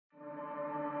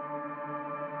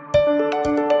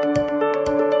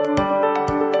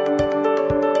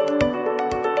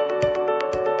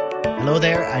Hello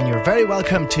there, and you're very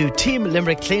welcome to Team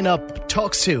Limerick Cleanup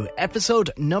Talks To, episode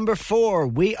number 4.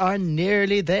 We are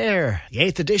nearly there. The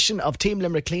 8th edition of Team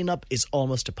Limerick Cleanup is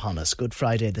almost upon us. Good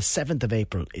Friday, the 7th of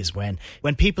April, is when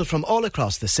people from all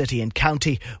across the city and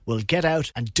county will get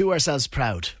out and do ourselves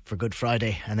proud for Good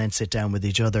Friday, and then sit down with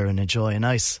each other and enjoy a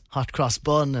nice hot cross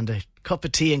bun and a cup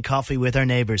of tea and coffee with our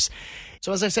neighbours.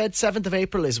 So as I said, 7th of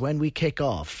April is when we kick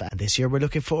off, and this year we're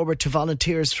looking forward to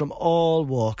volunteers from all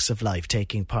walks of life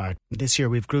taking part. This year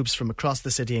we've groups from across the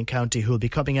city and county who will be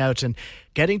coming out and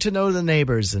getting to know the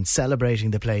neighbours and celebrating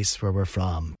the place where we're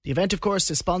from. The event, of course,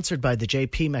 is sponsored by the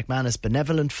J.P. McManus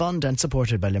Benevolent Fund and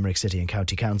supported by Limerick City and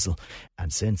County Council.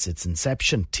 And since its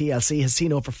inception, TLC has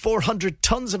seen over 400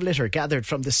 tonnes of litter gathered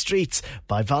from the streets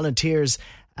by volunteers.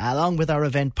 Along with our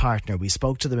event partner, we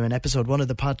spoke to them in episode 1 of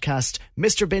the podcast,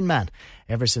 Mr. Binman,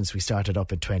 ever since we started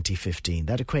up in 2015.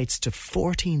 That equates to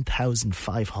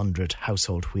 14,500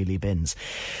 household wheelie bins.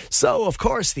 So, of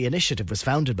course, the initiative was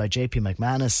founded by J.P.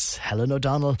 McManus, Helen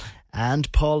O'Donnell and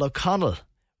Paul O'Connell.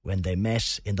 When they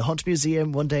met in the Hunt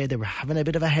Museum one day, they were having a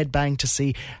bit of a headbang to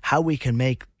see how we can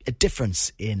make a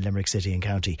difference in Limerick City and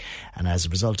County. And as a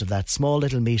result of that small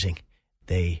little meeting,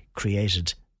 they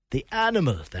created the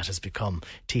animal that has become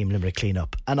Team Limerick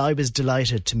Cleanup. And I was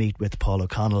delighted to meet with Paul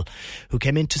O'Connell, who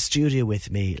came into studio with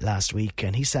me last week,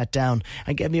 and he sat down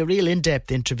and gave me a real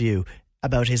in-depth interview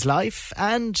about his life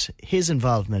and his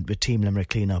involvement with Team Limerick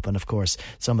Cleanup, and of course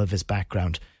some of his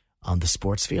background on the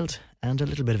sports field, and a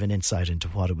little bit of an insight into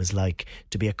what it was like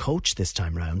to be a coach this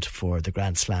time round for the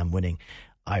Grand Slam winning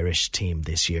Irish team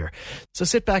this year. So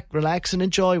sit back, relax and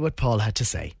enjoy what Paul had to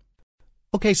say.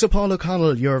 OK, so Paul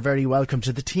O'Connell, you're very welcome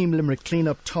to the Team Limerick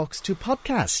Cleanup Talks To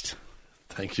podcast.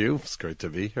 Thank you. It's great to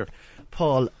be here.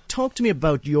 Paul, talk to me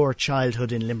about your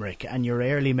childhood in Limerick and your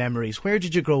early memories. Where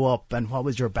did you grow up and what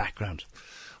was your background?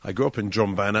 I grew up in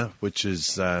Drumbanna, which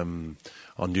is on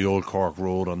the Old Cork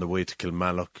Road on the way to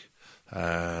Kilmallock,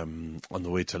 on the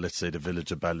way to, let's say, the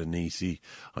village of Ballinasy.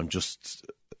 I'm just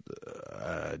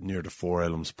near the Four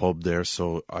Elms pub there,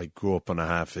 so I grew up on a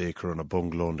half acre on a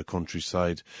bungalow in the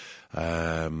countryside.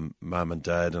 Mum and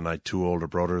Dad, and I had 2 older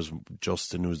brothers.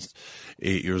 Justin was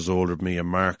 8 years older than me, and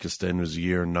Marcus then was a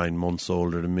year and 9 months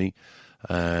older than me.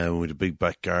 We had a big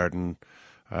back garden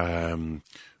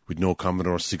with no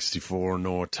Commodore 64,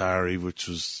 no Atari,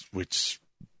 which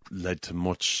led to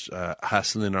much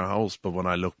hassle in our house. But when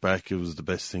I look back, it was the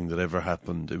best thing that ever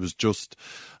happened. It was just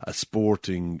a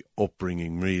sporting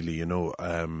upbringing, really, you know.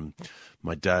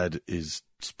 My dad is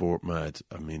sport mad.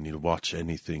 I mean, he'll watch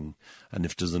anything, and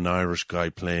if there's an Irish guy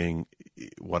playing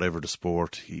whatever the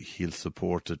sport, he'll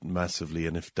support it massively.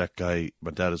 And if that guy,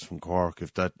 my dad is from Cork,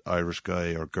 if that Irish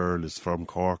guy or girl is from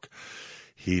Cork,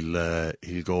 he'll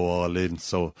go all in.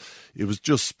 So it was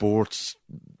just sports: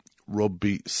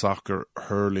 rugby, soccer,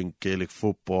 hurling, Gaelic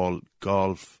football,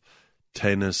 golf,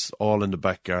 tennis, all in the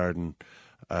back garden.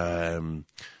 And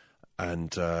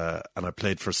I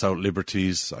played for South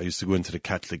Liberties. I used to go into the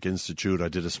Catholic Institute. I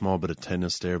did a small bit of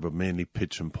tennis there, but mainly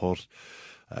pitch and putt.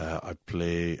 I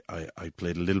played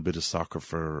a little bit of soccer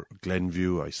for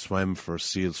Glenview. I swam for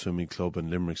Seal Swimming Club and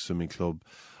Limerick Swimming Club.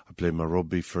 I played my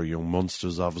rugby for Young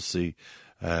Munsters, obviously.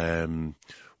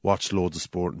 Watched loads of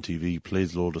sport on TV,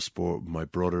 played loads of sport with my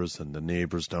brothers and the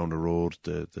neighbours down the road,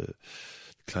 the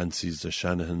Clancy's, the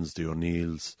Shanahans, the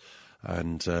O'Neills.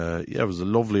 And it was a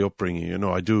lovely upbringing. You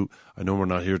know, I know we're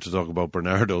not here to talk about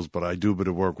Bernardo's, but I do a bit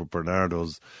of work with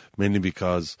Bernardo's, mainly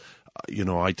because, you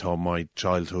know, I thought my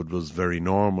childhood was very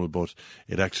normal, but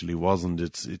it actually wasn't.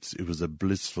 It was a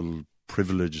blissful,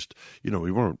 privileged, you know,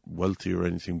 we weren't wealthy or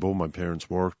anything. Both my parents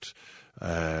worked.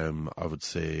 I would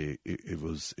say it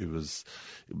was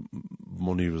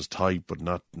money was tight, but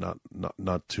not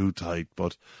too tight.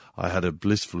 But I had a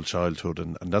blissful childhood,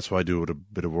 and that's why I do a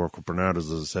bit of work with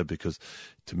Bernardo's, as I said, because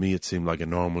to me it seemed like a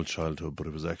normal childhood, but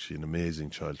it was actually an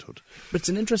amazing childhood. But it's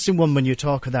an interesting one when you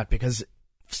talk of that, because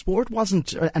sport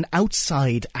wasn't an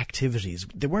outside activities.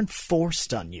 They weren't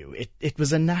forced on you. It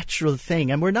was a natural thing.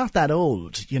 And we're not that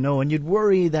old, you know, and you'd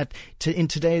worry that in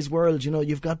today's world, you know,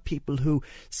 you've got people who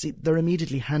they're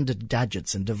immediately handed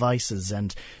gadgets and devices,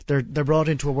 and they're brought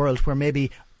into a world where maybe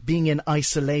being in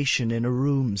isolation in a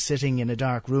room, sitting in a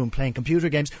dark room, playing computer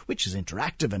games, which is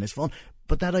interactive and is fun,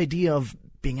 but that idea of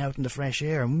being out in the fresh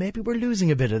air, maybe we're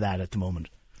losing a bit of that at the moment.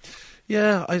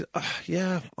 Yeah,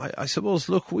 I suppose.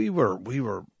 Look, we were,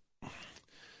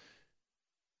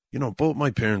 you know, both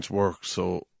my parents worked,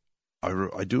 so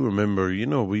I do remember, you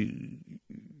know,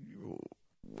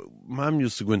 Mum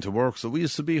used to go into work, so we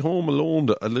used to be home alone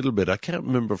a little bit. I can't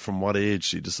remember from what age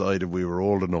she decided we were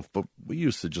old enough, but we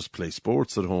used to just play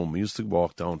sports at home. We used to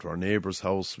walk down to our neighbour's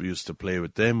house. We used to play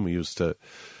with them. We used to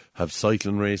have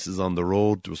cycling races on the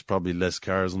road. There was probably less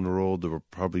cars on the road. They were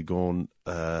probably going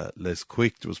less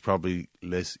quick. There was probably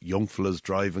less young fellas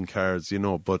driving cars,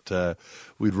 but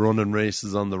we'd running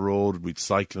races on the road. We'd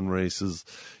cycling races.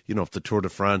 If the Tour de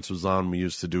France was on, we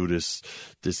used to do this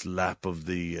lap of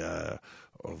the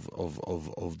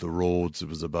of the roads. It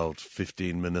was about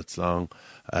 15 minutes long.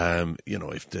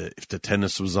 If the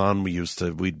tennis was on,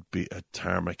 we'd be at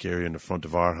tarmac area in the front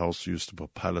of our house. We used to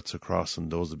put pallets across,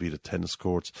 and those would be the tennis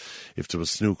courts. If there was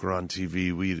snooker on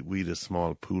TV, we'd a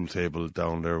small pool table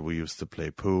down there. We used to play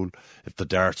pool. If the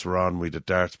darts were on, we'd a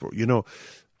darts. But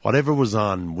whatever was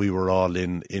on, we were all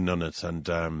in on it.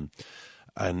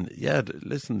 And yeah,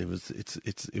 listen, it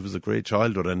was a great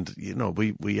childhood, and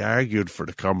we argued for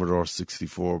the Commodore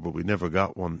 64, but we never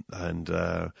got one, and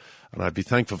I'd be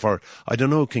thankful for it. I don't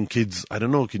know, can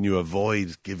you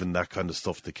avoid giving that kind of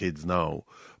stuff to kids now?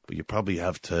 But you probably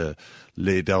have to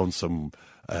lay down some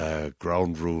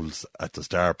ground rules at the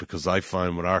start, because I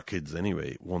find with our kids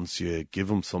anyway, once you give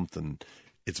them something,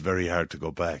 it's very hard to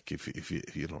go back. If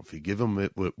you give them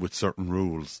it with certain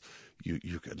rules,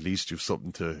 you at least you've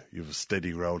a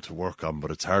steady ground to work on, but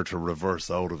it's hard to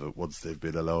reverse out of it once they've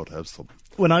been allowed to have something.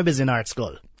 When I was in art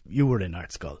school, you were in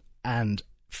art school, and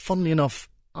funnily enough,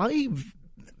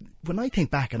 when I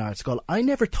think back in art school, I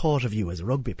never thought of you as a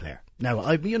rugby player.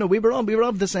 Now, we were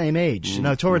of the same age.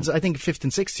 Towards I think 5th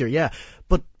and 6th year, yeah.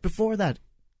 But before that,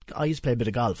 I used to play a bit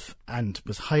of golf and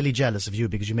was highly jealous of you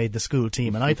because you made the school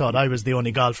team, and I thought I was the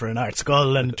only golfer in art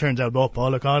school, and it turns out,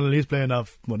 Paul O'Connell, he's playing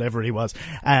off whatever he was,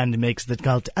 and makes the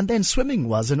golf. And then swimming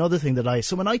was another thing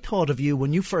so when I thought of you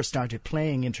when you first started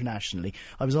playing internationally,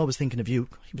 I was always thinking of you,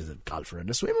 he was a golfer and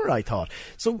a swimmer, I thought.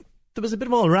 So there was a bit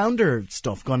of all-rounder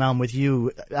stuff going on with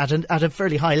you at a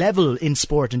fairly high level in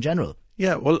sport in general.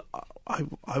 Yeah, well,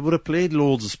 I would have played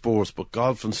loads of sports, but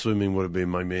golf and swimming would have been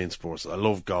my main sports. I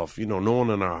love golf. No one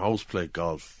in our house played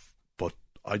golf, but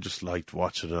I just liked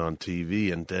watching it on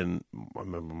TV. And then I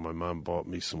remember my mum bought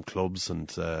me some clubs, and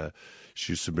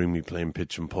she used to bring me playing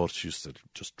pitch and putt. She used to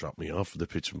just drop me off at the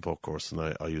pitch and putt course, and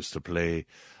I used to play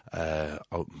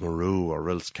out Maru or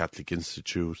else Catholic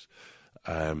Institute.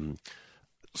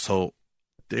 So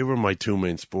they were my two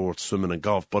main sports, swimming and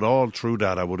golf. But all through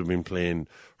that, I would have been playing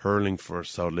hurling for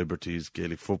South Liberties,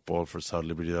 Gaelic football for South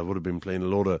Liberties. I would have been playing a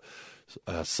lot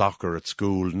of soccer at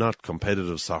school, not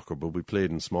competitive soccer, but we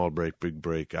played in small break, big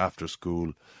break, after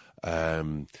school.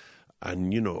 And, I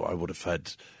would have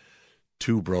had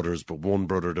two brothers, but one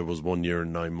brother that was 1 year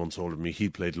and 9 months older than me, he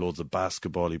played loads of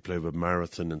basketball. He played with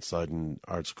Marathon inside in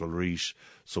Art School Reach.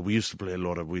 So we used to play a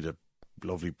lot of, we had a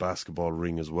lovely basketball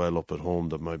ring as well up at home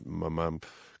that my mum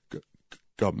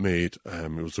got made.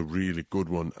 It was a really good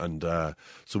one, and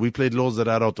so we played loads of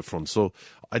that out the front. So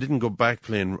I didn't go back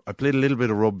playing. I played a little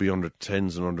bit of rugby under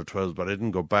 10s and under 12s, but I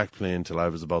didn't go back playing till I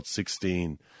was about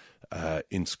 16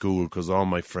 in school, because all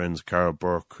my friends, Carl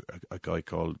Burke, a guy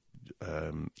called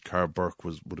Carl Burke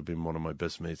would have been one of my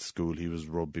best mates at school. He was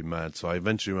rugby mad, so I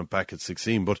eventually went back at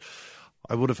 16. But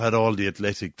I would have had all the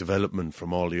athletic development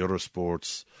from all the other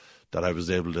sports that I was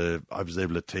able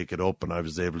to take it up, and I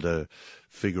was able to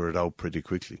figure it out pretty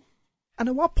quickly. And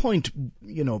at what point,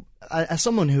 as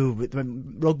someone who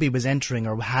rugby was entering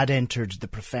or had entered the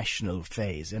professional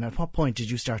phase, and at what point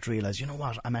did you start to realise,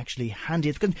 I'm actually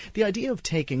handy? Because the idea of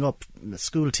taking up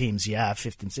school teams,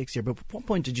 5th and 6th year, but at what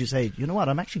point did you say,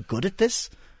 I'm actually good at this?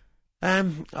 I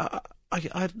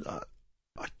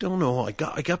don't know. I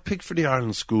got picked for the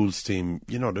Ireland schools team.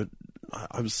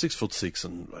 I was 6'6",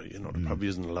 and there probably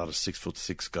isn't a lot of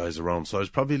 6'6" guys around, so I was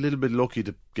probably a little bit lucky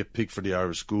to get picked for the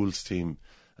Irish schools team.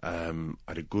 I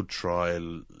had a good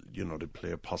trial, they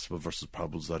play a possible versus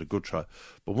probables. I had a good trial,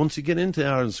 but once you get into the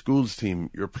Ireland schools team,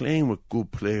 you're playing with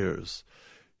good players,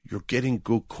 you're getting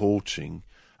good coaching,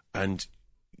 and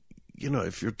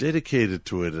if you're dedicated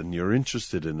to it and you're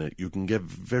interested in it, you can get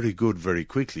very good very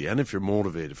quickly. And if you're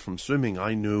motivated. From swimming,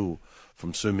 I knew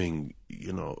from swimming,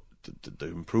 the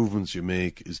improvements you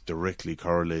make is directly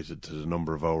correlated to the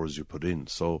number of hours you put in.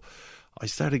 So I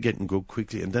started getting good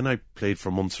quickly, and then I played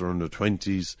for Munster under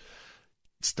 20s,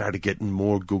 started getting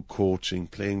more good coaching,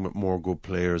 playing with more good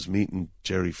players, meeting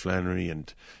Jerry Flannery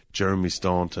and Jeremy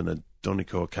Staunton and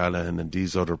Donico O'Callaghan and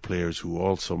these other players who were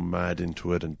also mad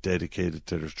into it and dedicated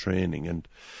to their training, and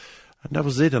that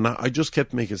was it. And I just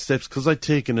kept making steps, because I'd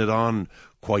taken it on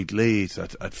quite late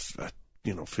at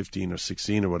 15 or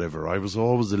 16 or whatever. I was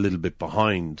always a little bit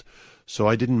behind, so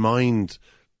I didn't mind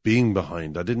being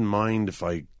behind. I didn't mind if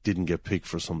I didn't get picked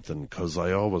for something, because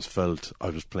I always felt I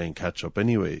was playing catch up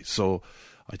anyway. So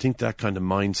I think that kind of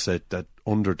mindset, that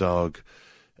underdog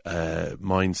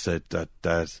mindset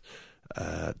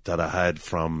that I had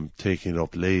from taking it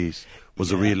up late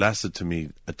was a real asset to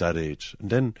me at that age. And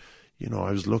then,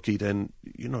 I was lucky then,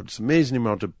 it's an amazing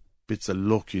amount of bits of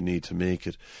luck you need to make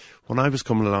it. When I was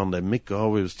coming along then, Mick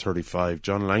Galway was 35,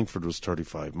 John Langford was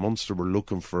 35, Munster were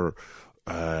looking for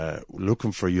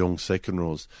young second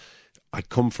rows. I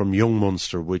come from young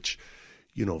Munster, which,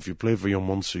 if you play for young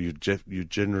Munster, you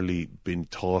generally been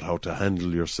taught how to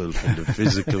handle yourself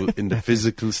in the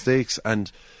physical stakes,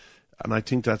 and I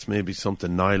think that's maybe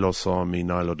something Niall saw in me,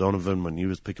 Niall O'Donovan, when he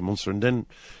was picking Munster, and then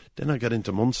I got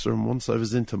into Munster, and once I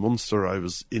was into Munster, I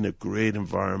was in a great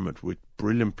environment with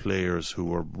brilliant players who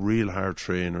were real hard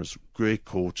trainers, great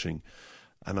coaching,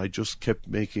 and I just kept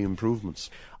making improvements.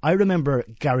 I remember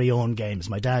Garryowen games.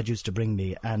 My dad used to bring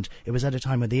me, and it was at a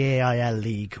time when the AIL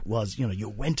League was, you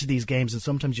went to these games, and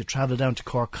sometimes you travelled down to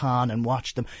Corkán and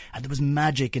watched them, and there was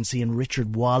magic in seeing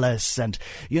Richard Wallace and,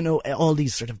 all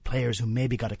these sort of players who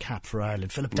maybe got a cap for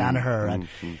Ireland, Philip Danaher.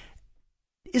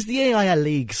 Is the AIL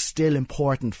League still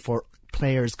important for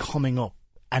players coming up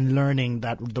and learning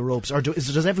the ropes, or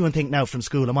does everyone think now from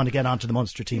school, I want to get onto the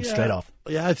Munster team straight off?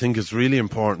 Yeah, I think it's really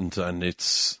important, and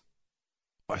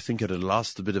I think it had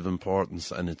lost a bit of importance,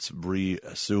 and it's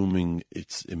reassuming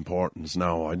its importance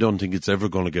now. I don't think it's ever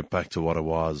going to get back to what it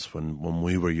was when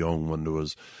we were young, when there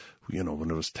was, when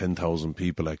there was 10,000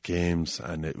 people at games,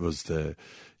 and it was the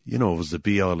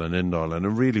be all and end all, and it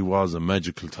really was a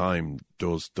magical time.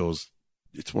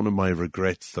 It's one of my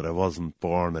regrets that I wasn't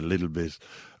born a little bit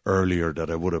earlier,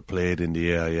 that I would have played in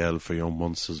the AIL for young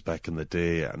Munsters back in the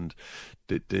day, and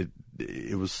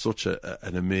it was such an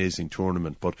amazing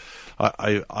tournament. But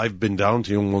I've been down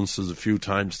to young Munsters a few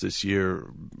times this year.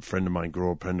 A friend of mine,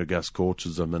 Grove Prendergast,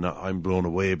 coaches them, and I'm blown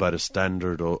away by the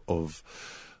standard of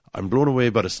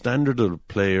the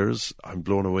players. I'm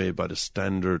blown away by the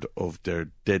standard of their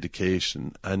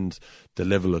dedication and the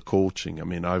level of coaching. I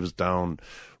mean, I was down,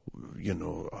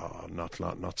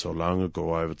 not so long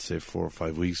ago, I would say 4 or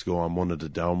 5 weeks ago, on one of the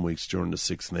down weeks during the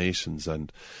Six Nations,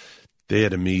 and they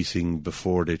had a meeting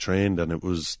before they trained, and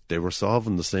they were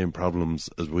solving the same problems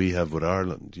as we have with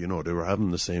Ireland. They were having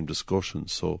the same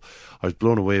discussions. So I was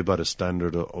blown away by the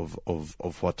standard of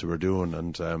what they were doing,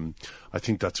 and I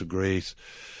think that's a great.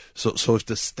 So if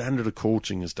the standard of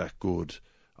coaching is that good,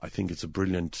 I think it's a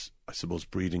brilliant, I suppose,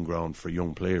 breeding ground for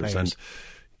young players. And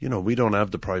we don't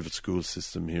have the private school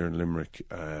system here in Limerick.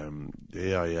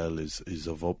 The AIL is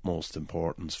of utmost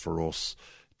importance for us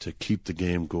to keep the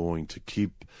game going, to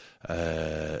keep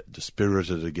the spirit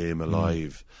of the game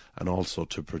alive, and also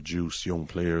to produce young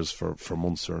players for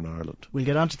Munster and Ireland. We'll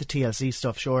get on to the TLC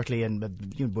stuff shortly, and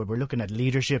we're looking at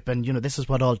leadership, and this is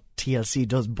what all TLC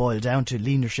does boil down to: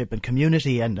 leadership and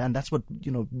community, and that's what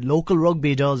local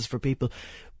rugby does for people.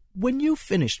 When you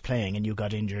finished playing and you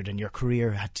got injured and your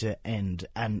career had to end,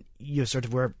 and you sort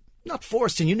of were not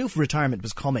forced and you knew retirement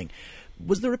was coming,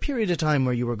 was there a period of time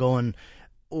where you were going,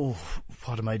 oh,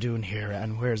 what am I doing here,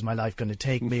 and where's my life going to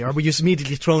take me? Or were you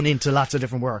immediately thrown into lots of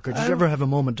different work? Or did you ever have a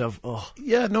moment of,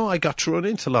 Yeah, no, I got thrown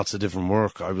into lots of different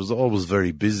work. I was always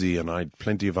very busy, and I had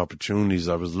plenty of opportunities.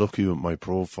 I was lucky with my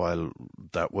profile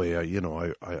that way. I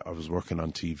was working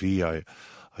on TV. I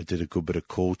did a good bit of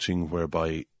coaching,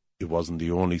 whereby it wasn't the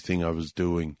only thing I was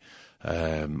doing.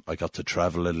 I got to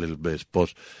travel a little bit,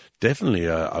 but definitely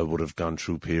I would have gone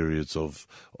through periods of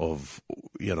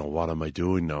what am I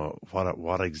doing now?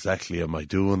 What exactly am I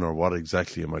doing, or what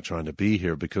exactly am I trying to be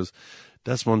here? Because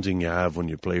that's one thing you have when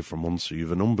you play for Munster. You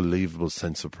have an unbelievable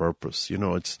sense of purpose.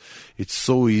 It's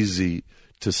so easy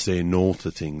to say no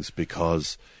to things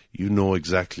because you know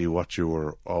exactly what you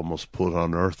were almost put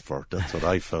on earth for. That's what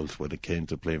I felt when it came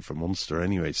to playing for Munster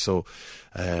anyway. So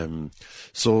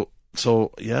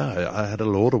yeah, I had a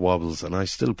load of wobbles, and I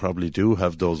still probably do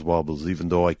have those wobbles, even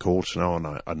though I coach now,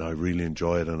 and I really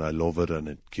enjoy it, and I love it, and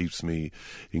it keeps me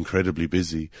incredibly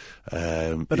busy.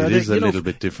 But it is a little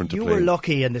bit different to play. You were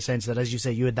lucky in the sense that, as you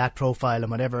say, you had that profile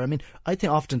and whatever. I mean, I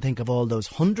often think of all those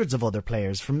hundreds of other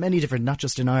players from many different, not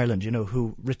just in Ireland,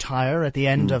 who retire at the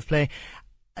end of play.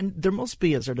 And there must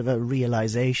be a sort of a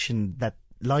realisation that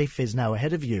life is now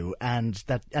ahead of you, and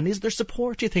is there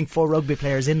support, you think, for rugby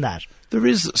players in that? There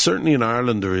is, certainly in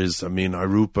Ireland there is. I mean,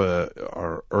 IRUPA,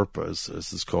 or IRPA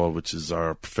as it's called, which is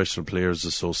our Professional Players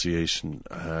Association,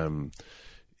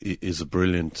 is a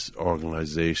brilliant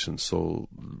organisation. So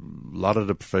a lot of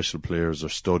the professional players are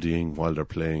studying while they're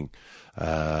playing.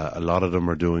 A lot of them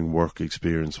are doing work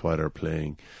experience while they're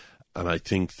playing. And I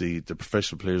think the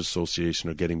Professional Players Association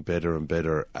are getting better and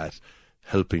better at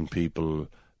helping people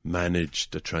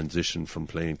manage the transition from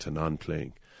playing to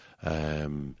non-playing.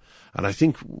 And I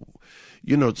think,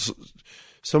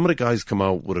 some of the guys come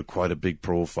out with quite a big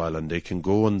profile, and they can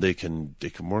go and they can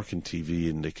work in TV,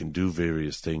 and they can do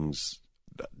various things.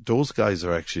 those guys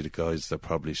are actually the guys that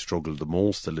probably struggle the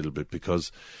most a little bit,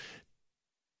 because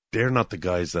they're not the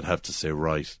guys that have to say,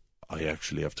 right, I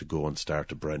actually have to go and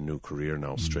start a brand new career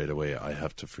now straight away. I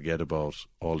have to forget about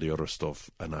all the other stuff,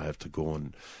 and I have to go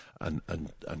and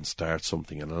start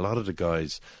something. And a lot of the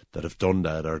guys that have done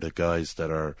that are the guys that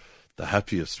are the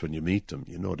happiest when you meet them.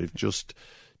 You know, they've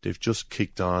just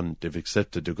kicked on. They've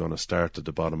accepted they're going to start at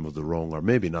the bottom of the rung, or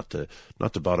maybe not the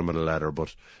bottom of the ladder,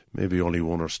 but maybe only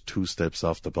 1 or 2 steps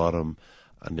off the bottom.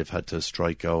 And they've had to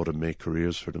strike out and make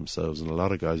careers for themselves. And a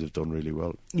lot of guys have done really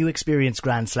well. You experienced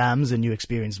Grand Slams, and you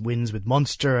experienced wins with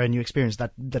Munster, and you experienced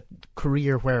that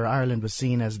career where Ireland was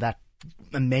seen as that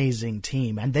amazing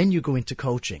team. And then you go into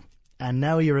coaching. And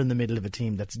now you're in the middle of a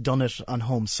team that's done it on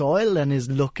home soil and is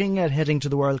looking at heading to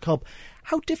the World Cup.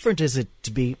 How different is it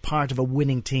to be part of a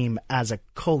winning team as a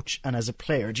coach and as a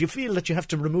player? Do you feel that you have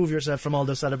to remove yourself from all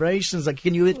those celebrations? Like,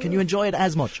 can you enjoy it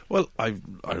as much? Well, I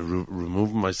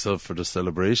remove myself for the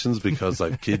celebrations because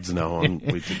I've kids now and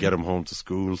we have to get them home to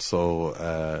school.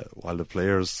 So while the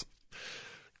players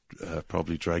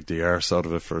probably dragged the arse out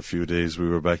of it for a few days, we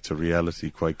were back to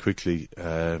reality quite quickly.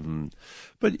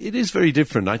 But it is very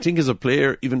different. I think as a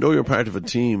player, even though you're part of a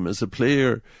team, as a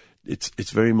player, it's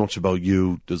very much about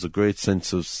you. There's a great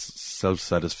sense of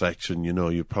self-satisfaction. You know,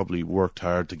 you probably worked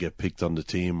hard to get picked on the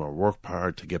team, or worked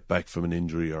hard to get back from an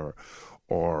injury,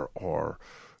 or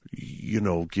you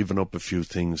know, giving up a few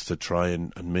things to try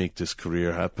and make this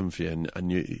career happen for you.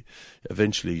 And you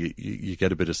eventually you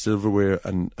get a bit of silverware,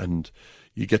 and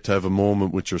you get to have a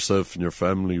moment with yourself and your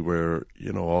family where,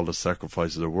 you know, all the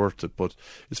sacrifices are worth it. But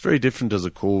it's very different as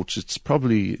a coach. It's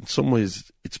probably, in some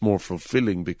ways, it's more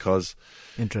fulfilling because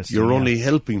you're only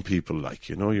helping people. Like,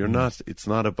 you know, you're not, it's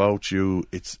not about you.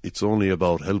 It's only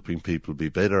about helping people be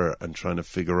better and trying to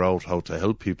figure out how to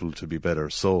help people to be better.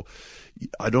 So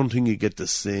I don't think you get the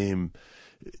same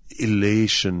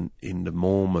elation in the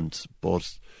moment,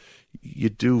 but you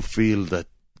do feel that,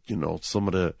 you know, some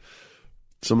of the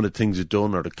things you've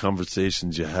done or the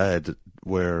conversations you had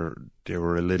where they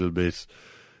were a little bit,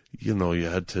 you know, you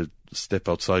had to step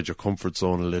outside your comfort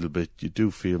zone a little bit. You do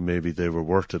feel maybe they were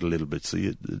worth it a little bit. So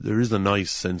there is a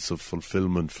nice sense of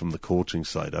fulfillment from the coaching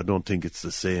side. I don't think it's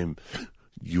the same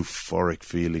euphoric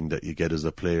feeling that you get as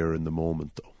a player in the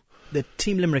moment, though. The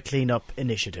Team Limerick Clean-Up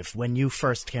Initiative, when you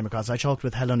first came across, I talked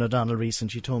with Helen O'Donnell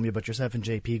recently. She told me about yourself and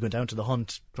JP going down to the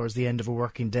hunt towards the end of a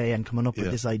working day and coming up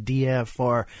with this idea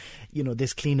for, you know,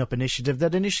 this clean-up initiative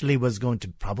that initially was going to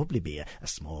probably be a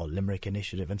small Limerick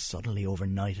initiative, and suddenly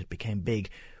overnight it became big.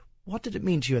 What did it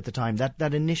mean to you at the time,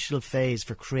 that initial phase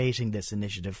for creating this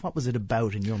initiative? What was it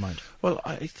about in your mind? Well,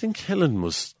 I think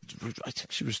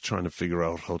she was trying to figure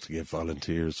out how to get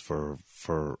volunteers for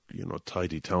you know,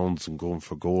 tidy towns and going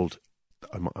for gold.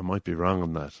 I might be wrong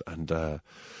on that, and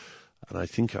I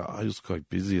think I was quite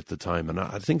busy at the time, and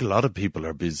I think a lot of people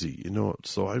are busy, you know.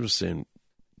 So I was saying,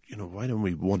 you know, why don't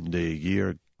we one day a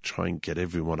year try and get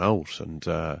everyone out, and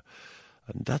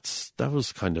that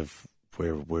was kind of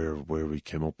where we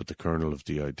came up with the kernel of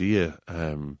the idea.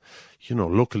 You know,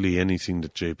 luckily anything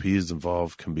that JP is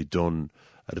involved can be done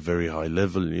at a very high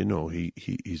level. You know,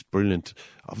 he's brilliant.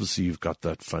 Obviously, you've got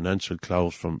that financial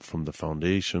clout from the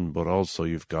foundation, but also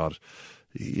you've got,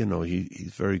 you know,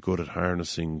 he's very good at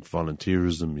harnessing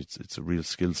volunteerism. It's a real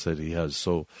skill set he has.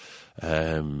 So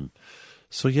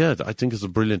yeah, I think it's a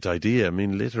brilliant idea. I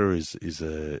mean, litter is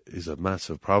a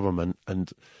massive problem,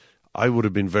 and I would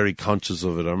have been very conscious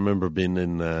of it. I remember being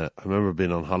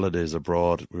on holidays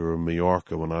abroad. We were in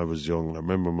Mallorca when I was young. I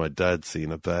remember my dad seeing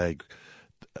a bag,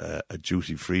 a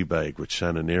duty-free bag with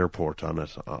Shannon Airport on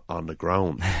it on the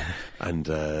ground, and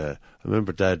I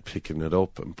remember Dad picking it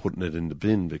up and putting it in the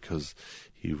bin because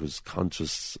he was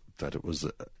conscious that it was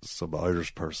some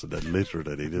Irish person that littered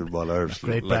it. He didn't want Irish.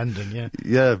 Great branding, yeah.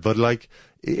 Yeah, but like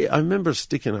I remember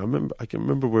sticking. I can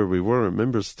remember where we were. I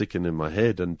remember sticking in my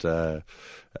head, and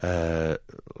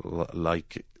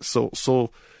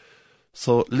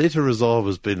So litter has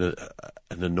always been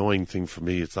an annoying thing for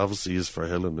me. It obviously is for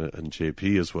Helen and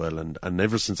JP as well. And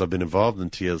ever since I've been involved in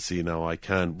TLC now, I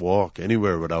can't walk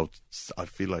anywhere without, I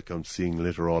feel like I'm seeing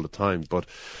litter all the time. But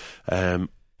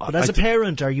as a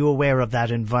parent, are you aware of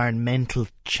that environmental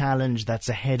challenge that's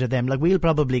ahead of them? Like, we'll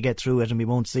probably get through it and we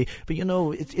won't see. But, you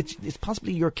know, it's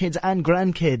possibly your kids and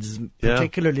grandkids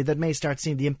particularly that may start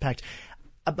seeing the impact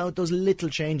about those little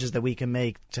changes that we can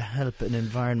make to help an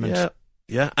environment.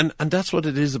 Yeah, and that's what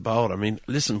it is about. I mean,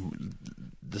 listen,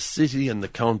 the city and the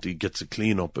county gets a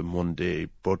clean up in one day,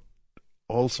 but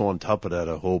also on top of that,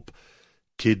 I hope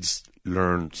kids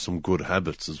learn some good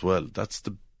habits as well. That's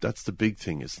the big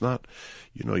thing. It's not,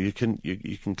 you know, you can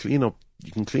clean up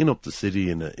the city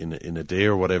in a day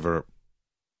or whatever,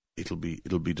 it'll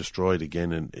be destroyed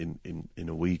again in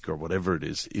a week or whatever it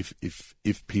is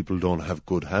if people don't have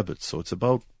good habits. So it's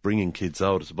about bringing kids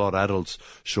out. It's about adults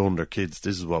showing their kids,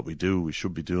 this is what we do. We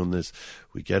should be doing this.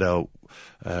 We get out.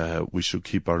 We should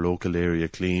keep our local area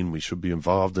clean. We should be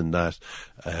involved in that.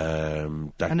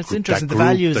 And it's interesting, the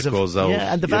values of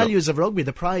the values of rugby,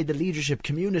 the pride, the leadership,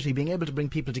 community, being able to bring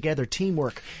people together,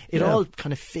 teamwork. It all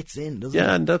kind of fits in, doesn't it?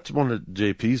 Yeah, and that's one of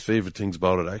JP's favourite things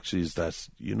about it. Actually, is that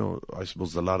I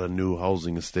suppose a lot of new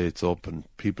housing estates up, and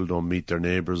people don't meet their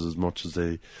neighbours as much as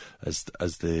they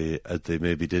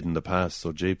maybe did in the past.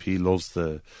 So JP loves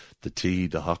the tea,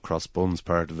 the hot cross buns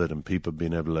part of it, and people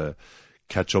being able to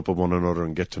catch up with one another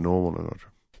and get to know one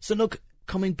another. So look,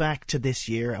 coming back to this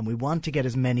year, and we want to get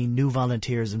as many new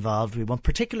volunteers involved. We want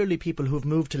particularly people who have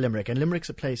moved to Limerick, and Limerick's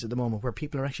a place at the moment where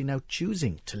people are actually now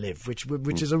choosing to live, which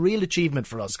is a real achievement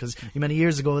for us, because many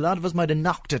years ago a lot of us might have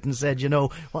knocked it and said,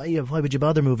 why would you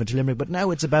bother moving to Limerick? But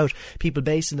now it's about people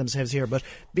basing themselves here, but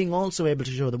being also able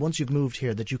to show that once you've moved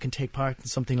here that you can take part in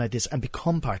something like this and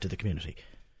become part of the community.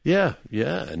 Yeah,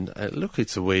 and look,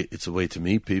 it's a way to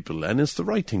meet people, and it's the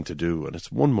right thing to do, and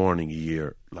it's one morning a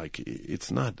year. Like,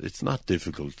 it's not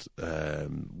difficult.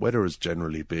 Weather has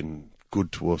generally been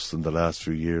good to us in the last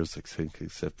few years, I think,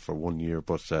 except for 1 year.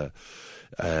 But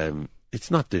it's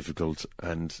not difficult,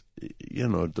 and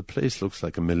the place looks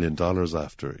like $1 million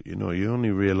after. You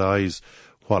only realise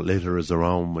what litter is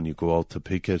around when you go out to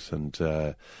pick it, and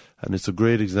it's a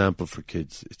great example for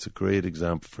kids. It's a great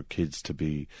example for kids to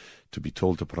be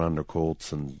told to put on their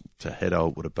coats and to head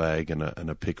out with a bag and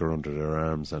a picker under their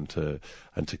arms and to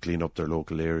clean up their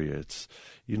local area. It's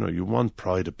you want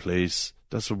pride of place.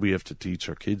 That's what we have to teach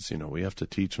our kids. We have to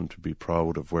teach them to be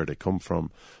proud of where they come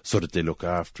from, so that they look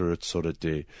after it, so that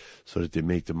they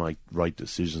make the right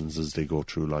decisions as they go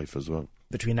through life as well.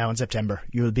 Between now and September,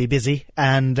 you'll be busy,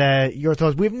 and your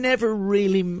thoughts. We've never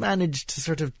really managed to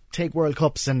sort of take World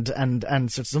Cups, and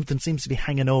sort of something seems to be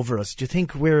hanging over us. Do you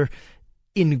think we're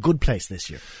in a good place this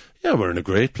year? Yeah, we're in a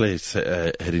great place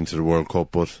heading to the World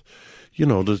Cup, but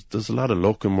there's a lot of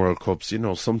luck in World Cups.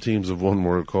 Some teams have won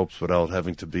World Cups without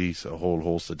having to beat a whole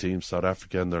host of teams. South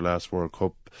Africa in their last World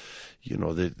Cup,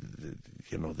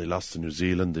 they lost to New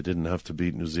Zealand. They didn't have to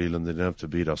beat New Zealand. They didn't have to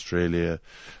beat Australia.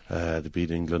 They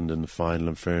beat England in the final,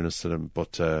 in fairness to them.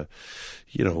 But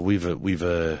we've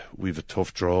a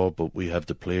tough draw, but we have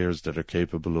the players that are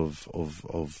capable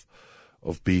of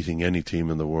beating any team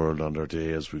in the world on their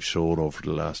day, as we've shown over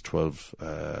the last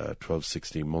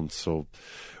 16 months. So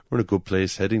we're in a good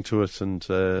place heading to it, and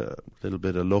a little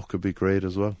bit of luck would be great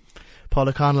as well. Paul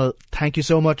O'Connell, thank you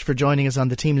so much for joining us on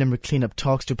the Team Limerick Cleanup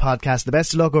Talks to podcast. The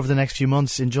best of luck over the next few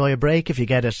months. Enjoy a break if you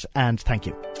get it, and thank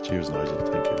you. Cheers, Nigel.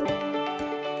 Thank you.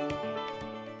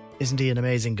 Isn't he an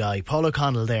amazing guy? Paul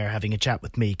O'Connell there having a chat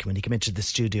with me when he came into the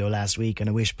studio last week, and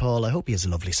I hope he has a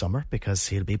lovely summer, because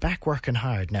he'll be back working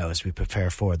hard now as we prepare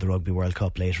for the Rugby World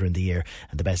Cup later in the year,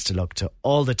 and the best of luck to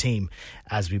all the team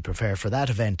as we prepare for that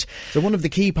event. So one of the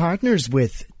key partners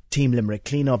with Team Limerick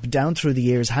Cleanup down through the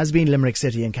years has been Limerick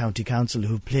City and County Council,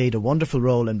 who've played a wonderful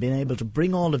role in being able to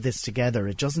bring all of this together.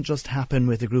 It doesn't just happen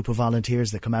with a group of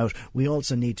volunteers that come out. We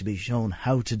also need to be shown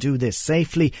how to do this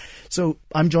safely. So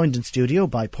I'm joined in studio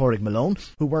by Pádraig Malone,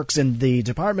 who works in the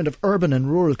Department of Urban and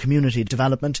Rural Community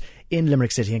Development in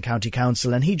Limerick City and County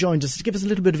Council, and he joined us to give us a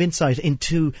little bit of insight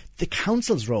into the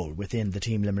council's role within the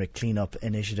Team Limerick Cleanup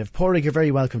initiative. Pádraig, you're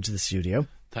very welcome to the studio.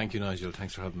 Thank you, Nigel.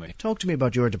 Thanks for having me. Talk to me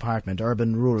about your department,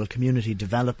 Urban Rural Community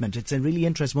Development. It's a really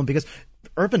interesting one, because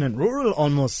urban and rural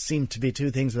almost seem to be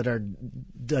two things that are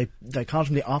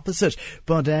dichotomically opposite.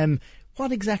 But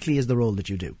what exactly is the role that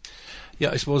you do?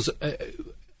 Yeah, I suppose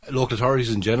local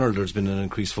authorities in general, there's been an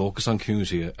increased focus on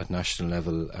community at national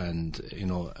level, and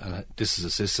and this has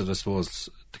assisted, I suppose,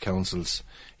 the councils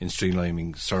in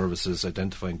streamlining services,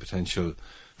 identifying potential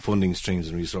funding streams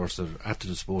and resources that are at the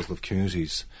disposal of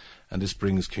communities. And this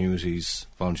brings communities,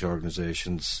 volunteer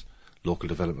organisations, local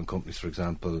development companies, for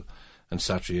example, and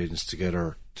statutory agents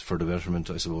together for the betterment,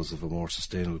 I suppose, of a more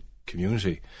sustainable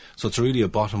community. So it's really a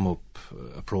bottom-up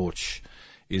approach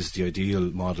is the ideal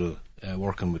model,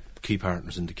 working with key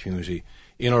partners in the community.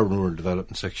 In our rural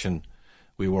development section,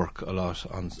 we work a lot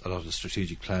on a lot of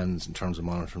strategic plans in terms of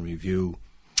monitoring review.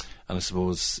 And I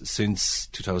suppose since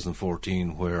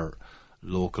 2014, where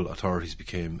local authorities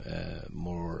became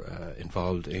more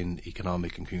involved in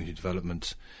economic and community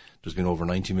development, there's been over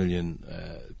 90 million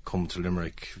come to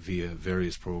Limerick via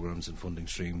various programmes and funding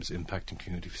streams impacting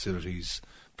community facilities,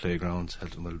 playgrounds,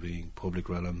 health and wellbeing, public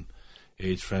realm,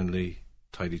 age-friendly,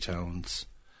 tidy towns,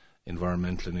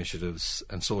 environmental initiatives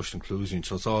and social inclusion.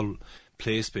 So it's all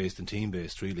place-based and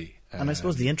team-based, really. And I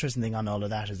suppose the interesting thing on all of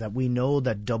that is that we know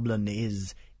that Dublin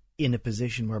is in a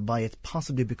position whereby it's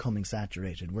possibly becoming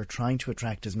saturated. We're trying to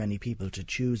attract as many people to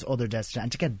choose other destinations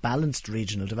and to get balanced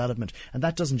regional development. And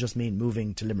that doesn't just mean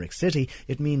moving to Limerick City.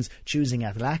 It means choosing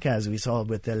Athlaka, as we saw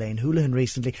with Elaine Houlihan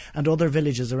recently, and other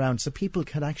villages around, so people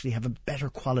can actually have a better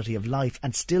quality of life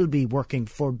and still be working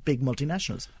for big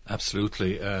multinationals.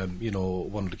 Absolutely.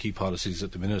 One of the key policies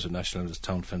at the minute at National is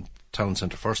Town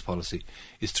Centre First policy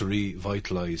is to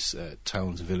revitalise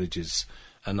towns and villages,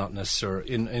 and not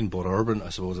necessarily in both urban, I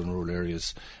suppose, and rural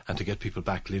areas, and to get people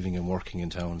back living and working in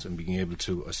towns and being able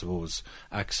to, I suppose,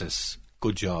 access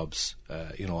good jobs,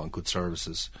 and good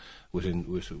services within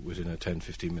a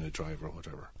 10-15 minute drive or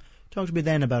whatever. Talk to me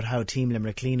then about how Team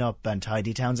Limerick clean up and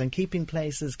tidy towns and keeping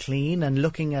places clean and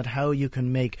looking at how you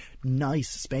can make nice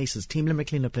spaces. Team Limerick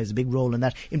Clean Up plays a big role in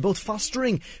that, in both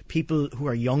fostering people who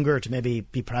are younger to maybe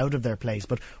be proud of their place,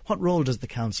 but what role does the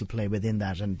council play within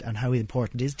that, and how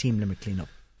important is Team Limerick Clean Up?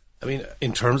 I mean,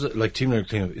 in terms of Team Limerick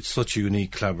Clean Up, it's such a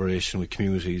unique collaboration with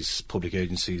communities, public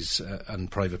agencies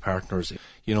and private partners,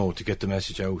 to get the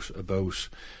message out about,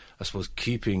 I suppose,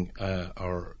 keeping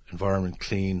our environment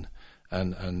clean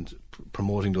and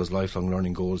promoting those lifelong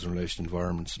learning goals in relation to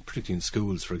environments, particularly in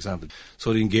schools, for example.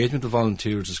 So the engagement of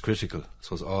volunteers is critical.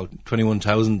 So it's all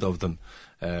 21,000 of them,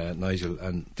 Nigel,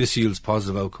 and this yields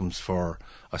positive outcomes for,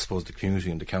 I suppose, the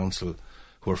community and the council,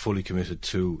 who are fully committed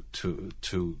to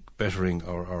bettering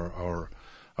our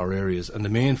areas. And the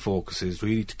main focus is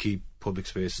really to keep public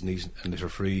spaces neat and litter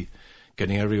free,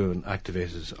 getting everyone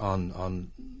activated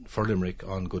for Limerick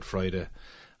on Good Friday,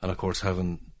 and of course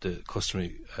having the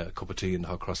customary cup of tea and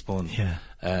hot cross bun,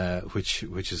 which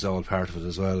is all part of it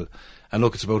as well. And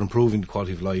look, it's about improving the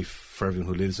quality of life for everyone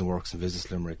who lives and works and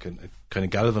visits Limerick, and it kind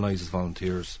of galvanises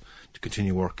volunteers to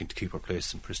continue working to keep our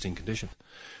place in pristine condition.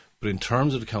 But in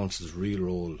terms of the council's real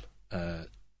role,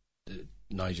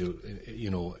 Nigel,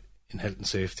 in health and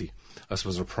safety, I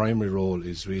suppose our primary role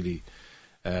is really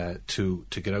to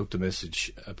get out the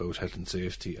message about health and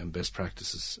safety and best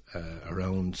practices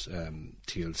around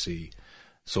TLC.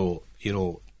 So,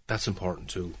 that's important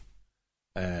too.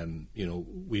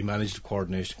 We manage the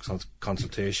coordination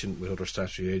consultation with other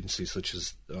statutory agencies such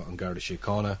as An Garda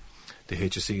Síochána, the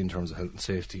HSE in terms of health and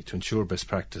safety, to ensure best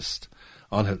practice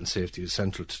on health and safety is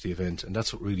central to the event, and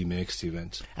that's what really makes the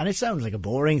event. And it sounds like a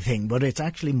boring thing, but it's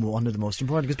actually one of the most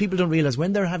important, because people don't realise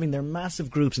when they're having their massive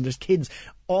groups and there's kids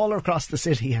all across the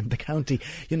city and the county,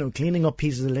 cleaning up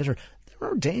pieces of litter, there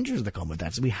are dangers that come with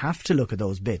that, so we have to look at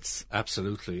those bits.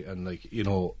 Absolutely. And I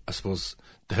suppose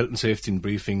the health and safety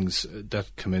briefings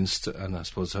that commenced, and I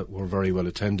suppose were very well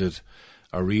attended,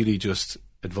 are really just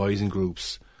advising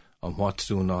groups on what to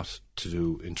do and not to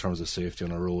do in terms of safety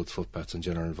on our roads, footpaths and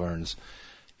general environs.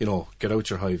 Get out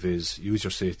your high-vis, use your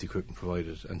safety equipment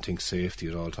provided, and think safety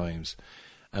at all times.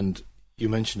 And you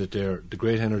mentioned it there, the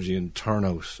great energy and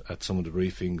turnout at some of the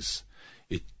briefings,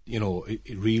 it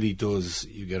really does,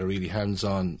 you get a really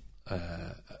hands-on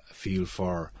feel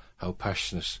for how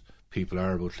passionate people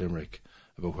are about Limerick,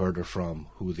 about where they're from,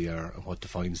 who they are and what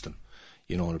defines them.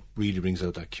 And it really brings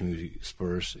out that community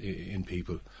spirit in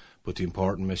people. But the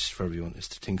important message for everyone is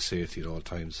to think safety at all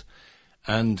times.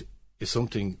 And if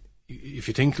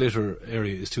you think litter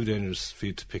area is too dangerous for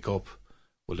you to pick up,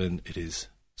 well then it is.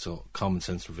 So common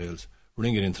sense prevails.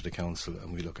 Ring it into the council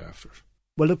and we look after it.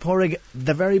 Well, look, Pádraig,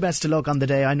 the very best of luck on the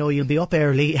day. I know you'll be up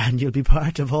early and you'll be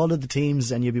part of all of the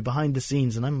teams and you'll be behind the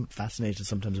scenes, and I'm fascinated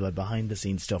sometimes about behind the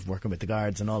scenes stuff, working with the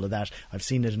guards and all of that. I've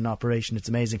seen it in operation, it's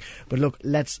amazing. But look,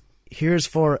 here's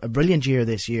for a brilliant year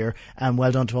this year, and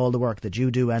well done to all the work that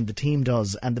you do and the team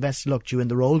does, and the best of luck to you in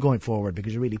the role going forward,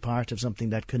 because you're really part of something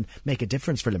that can make a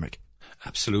difference for Limerick.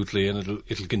 Absolutely, and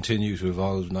it'll continue to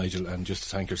evolve, Nigel, and just to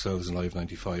thank yourselves in Live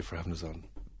 95 for having us on.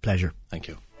 Pleasure. Thank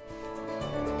you.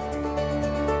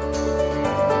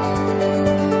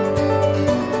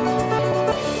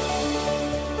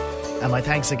 And my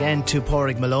thanks again to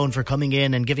Pádraig Malone for coming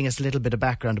in and giving us a little bit of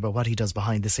background about what he does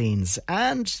behind the scenes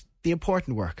and the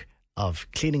important work of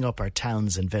cleaning up our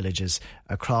towns and villages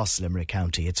across Limerick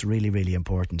County. It's really, really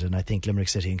important, and I think Limerick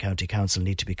City and County Council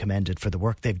need to be commended for the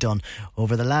work they've done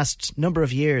over the last number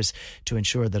of years to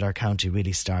ensure that our county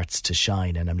really starts to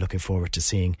shine, and I'm looking forward to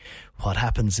seeing what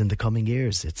happens in the coming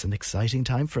years. It's an exciting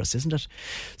time for us, isn't it?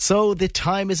 So the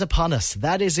time is upon us.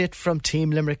 That is it from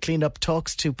Team Limerick Cleanup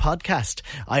Talks to podcast.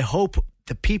 I hope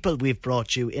the people we've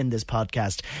brought you in this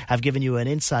podcast have given you an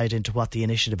insight into what the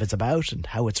initiative is about and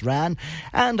how it's ran,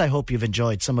 and I hope you've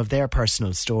enjoyed some of their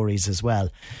personal stories as well.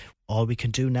 All we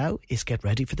can do now is get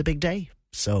ready for the big day.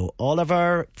 So all of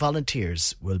our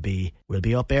volunteers will be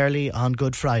up early on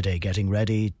Good Friday, getting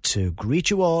ready to greet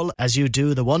you all as you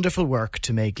do the wonderful work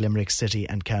to make Limerick City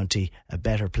and County a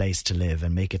better place to live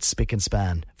and make it spick and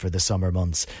span for the summer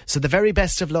months. So the very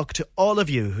best of luck to all of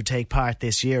you who take part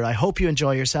this year. I hope you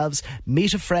enjoy yourselves.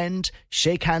 Meet a friend,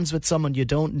 shake hands with someone you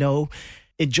don't know,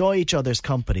 enjoy each other's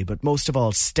company, but most of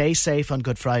all, stay safe on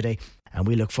Good Friday. And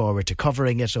we look forward to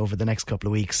covering it over the next couple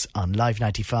of weeks on Live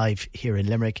 95 here in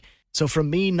Limerick. So from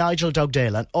me, Nigel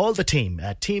Dugdale, and all the team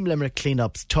at Team Limerick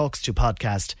Cleanup's Talks to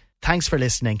podcast, thanks for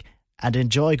listening and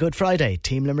enjoy Good Friday,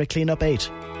 Team Limerick Cleanup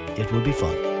 8. It will be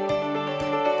fun.